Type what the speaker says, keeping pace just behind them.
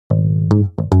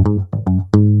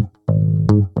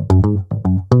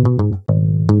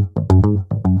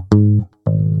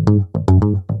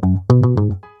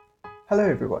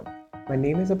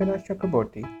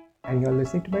Chakraborty, and you're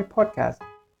listening to my podcast,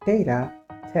 Data,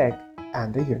 Tech,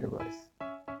 and the Universe.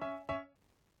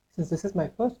 Since this is my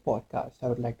first podcast, I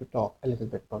would like to talk a little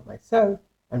bit about myself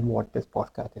and what this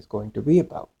podcast is going to be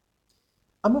about.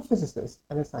 I'm a physicist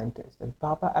and a scientist at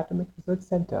Bhabha Atomic Research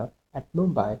Center at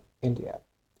Mumbai, India.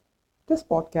 This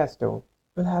podcast, though,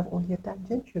 will have only a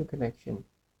tangential connection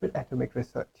with atomic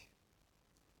research.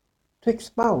 To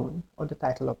expound on the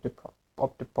title of the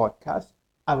podcast,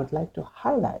 I would like to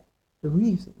highlight the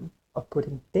reason of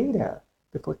putting data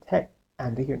before tech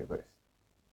and the universe.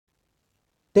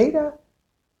 Data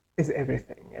is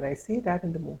everything, and I say that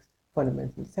in the most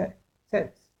fundamental sense.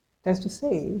 That's to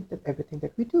say that everything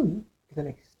that we do is an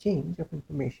exchange of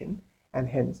information and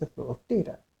hence a flow of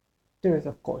data. There is,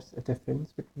 of course, a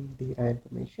difference between data and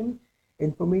information.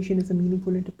 Information is a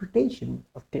meaningful interpretation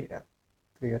of data.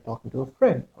 If you're talking to a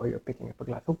friend or you're picking up a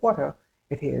glass of water,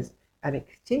 it is an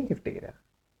exchange of data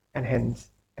and hence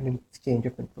an exchange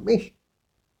of information.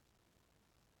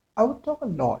 I would talk a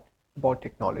lot about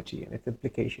technology and its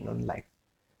implication on life.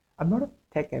 I'm not a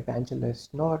tech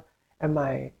evangelist, nor am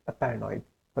I a paranoid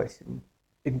person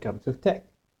in terms of tech.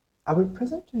 I will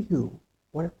present to you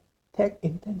what tech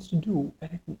intends to do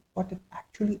and what it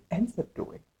actually ends up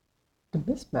doing. The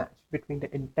mismatch between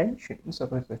the intentions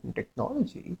of a certain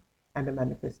technology and the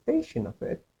manifestation of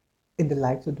it in the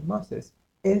lives of the masses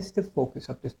is the focus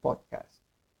of this podcast.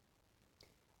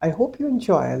 I hope you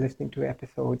enjoy listening to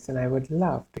episodes and I would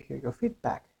love to hear your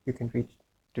feedback. You can reach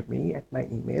to me at my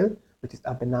email, which is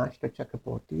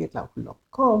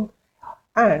abhinash.chakraborty@outlook.com,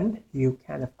 and you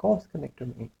can, of course, connect to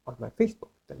me on my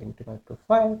Facebook. The link to my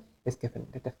profile is given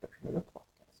in the description of the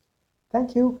podcast.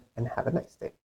 Thank you and have a nice day.